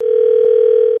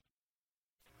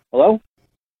Hello?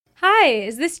 Hi,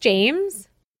 is this James?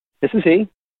 This is he.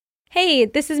 Hey,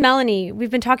 this is Melanie.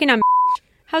 We've been talking on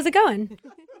How's it going?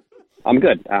 I'm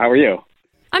good. How are you?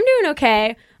 I'm doing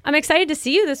okay. I'm excited to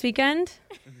see you this weekend.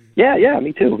 Yeah,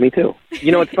 me too.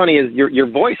 You know what's funny is your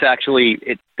voice actually,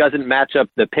 it doesn't match up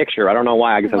the picture. I don't know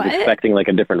why. I guess I was What? expecting like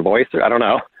a different voice. Or I don't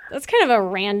know. That's kind of a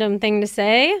random thing to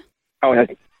say. Oh,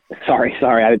 sorry.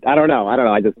 I don't know.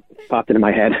 I just popped into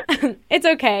my head. It's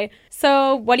okay.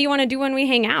 So, what do you want to do when we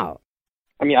hang out?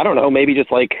 I mean, I don't know. Maybe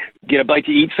just like get a bite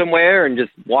to eat somewhere and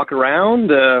just walk around.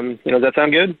 Does that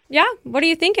sound good? Yeah, what are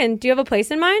you thinking? Do you have a place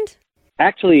in mind?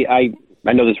 Actually, I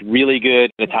know this really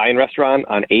good Italian restaurant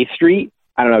on 8th Street.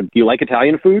 I don't know. Do you like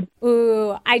Italian food?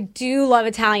 Ooh, I do love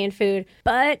Italian food,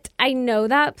 but I know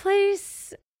that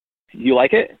place. You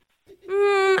like it?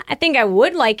 I think I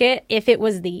would like it if it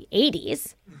was the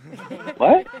 80s.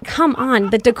 What? Come on,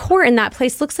 the decor in that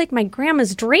place looks like my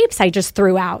grandma's drapes I just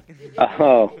threw out.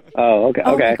 Oh, okay.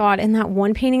 Oh my God, and that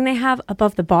one painting they have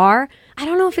above the bar, I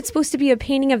don't know if it's supposed to be a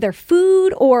painting of their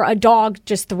food or a dog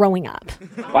just throwing up.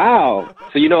 Wow.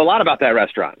 So you know a lot about that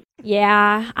restaurant.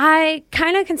 Yeah, I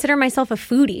kind of consider myself a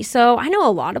foodie, so I know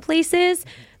a lot of places,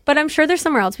 but I'm sure there's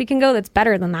somewhere else we can go that's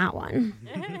better than that one.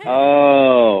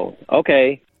 Oh,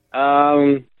 okay.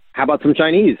 How about some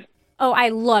Chinese? Oh, I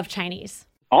love Chinese.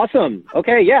 Awesome.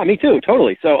 Okay, yeah, me too,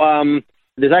 totally. So,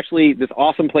 there's actually this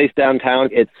awesome place downtown.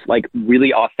 It's like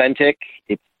really authentic.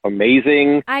 It's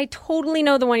amazing. I totally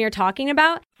know the one you're talking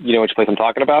about. You know which place I'm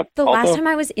talking about? The also? last time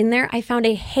I was in there, I found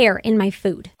a hair in my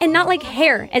food. And not like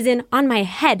hair, as in on my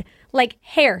head. Like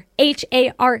hair,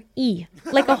 H-A-R-E.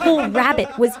 Like a whole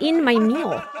rabbit was in my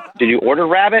meal. Did you order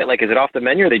rabbit? Like, is it off the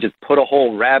menu or they just put a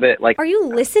whole rabbit? Like, Are you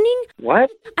listening? what?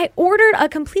 I ordered a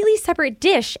completely separate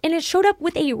dish, and it showed up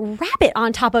with a rabbit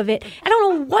on top of it. I don't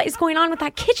know what is going on with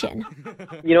that kitchen.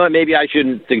 You know what? Maybe I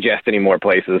shouldn't suggest any more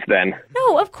places then.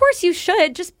 No, of course you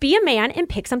should. Just be a man and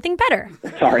pick something better.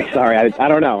 Sorry. I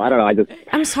don't know.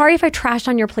 I'm sorry if I trashed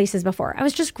on your places before. I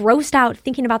was just grossed out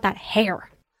thinking about that hair.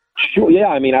 Sure, yeah,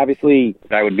 I mean, obviously,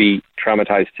 I would be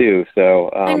traumatized too,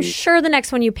 so... I'm sure the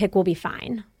next one you pick will be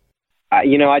fine. I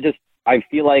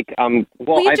feel like,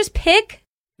 Will you just pick?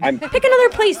 Pick another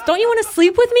place. Don't you want to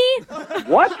sleep with me?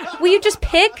 What? Will you just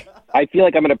pick? I feel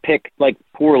like I'm going to pick, like,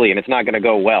 poorly, and it's not going to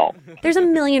go well. There's a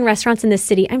million restaurants in this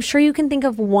city. I'm sure you can think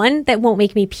of one that won't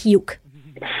make me puke.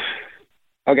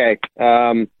 Okay,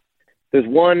 there's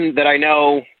one that I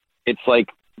know, it's, like,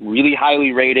 really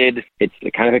highly rated. It's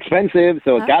kind of expensive,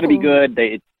 so it's got to be good.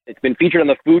 It's been featured on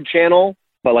the Food Channel,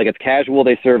 but, like, it's casual.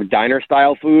 They serve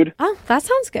diner-style food. Oh, that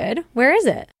sounds good. Where is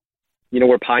it? You know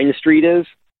where Pine Street is?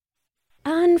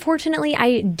 Unfortunately,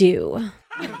 I do.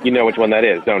 You know which one that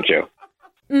is, don't you?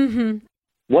 Mm-hmm.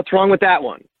 What's wrong with that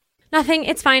one? Nothing.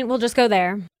 It's fine. We'll just go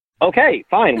there. Okay,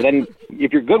 fine. Then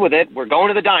if you're good with it, we're going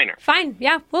to the diner. Fine.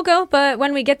 Yeah, we'll go. But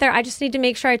when we get there, I just need to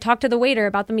make sure I talk to the waiter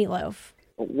about the meatloaf.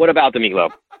 What about the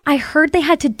meatloaf? I heard they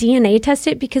had to DNA test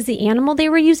it because the animal they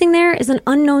were using there is an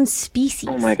unknown species.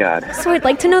 Oh, my God. So I'd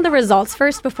like to know the results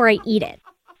first before I eat it.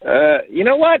 You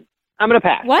know what? I'm going to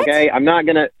pass. What? Okay, I'm not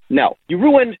going to... No. You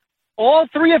ruined all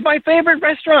three of my favorite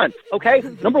restaurants, okay?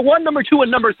 Number 1, number 2, and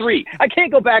number 3. I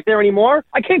can't go back there anymore.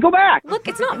 I can't go back. Look,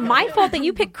 it's not my fault that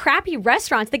you pick crappy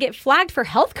restaurants that get flagged for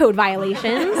health code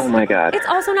violations. Oh, my God. It's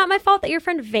also not my fault that your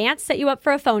friend Vance set you up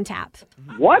for a phone tap.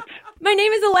 What? My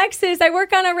name is Alexis. I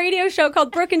work on a radio show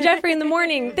called Brooke and Jeffrey in the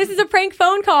Morning. This is a prank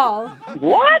phone call.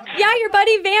 What? Yeah, your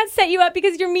buddy Vance set you up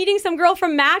because you're meeting some girl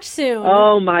from Match soon.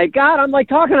 Oh, my God. I'm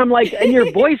and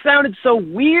your voice sounded so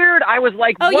weird. I was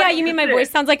like, Oh, what yeah, you mean my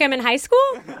voice sounds like I'm in high school?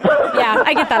 Yeah,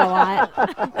 I get that a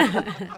lot.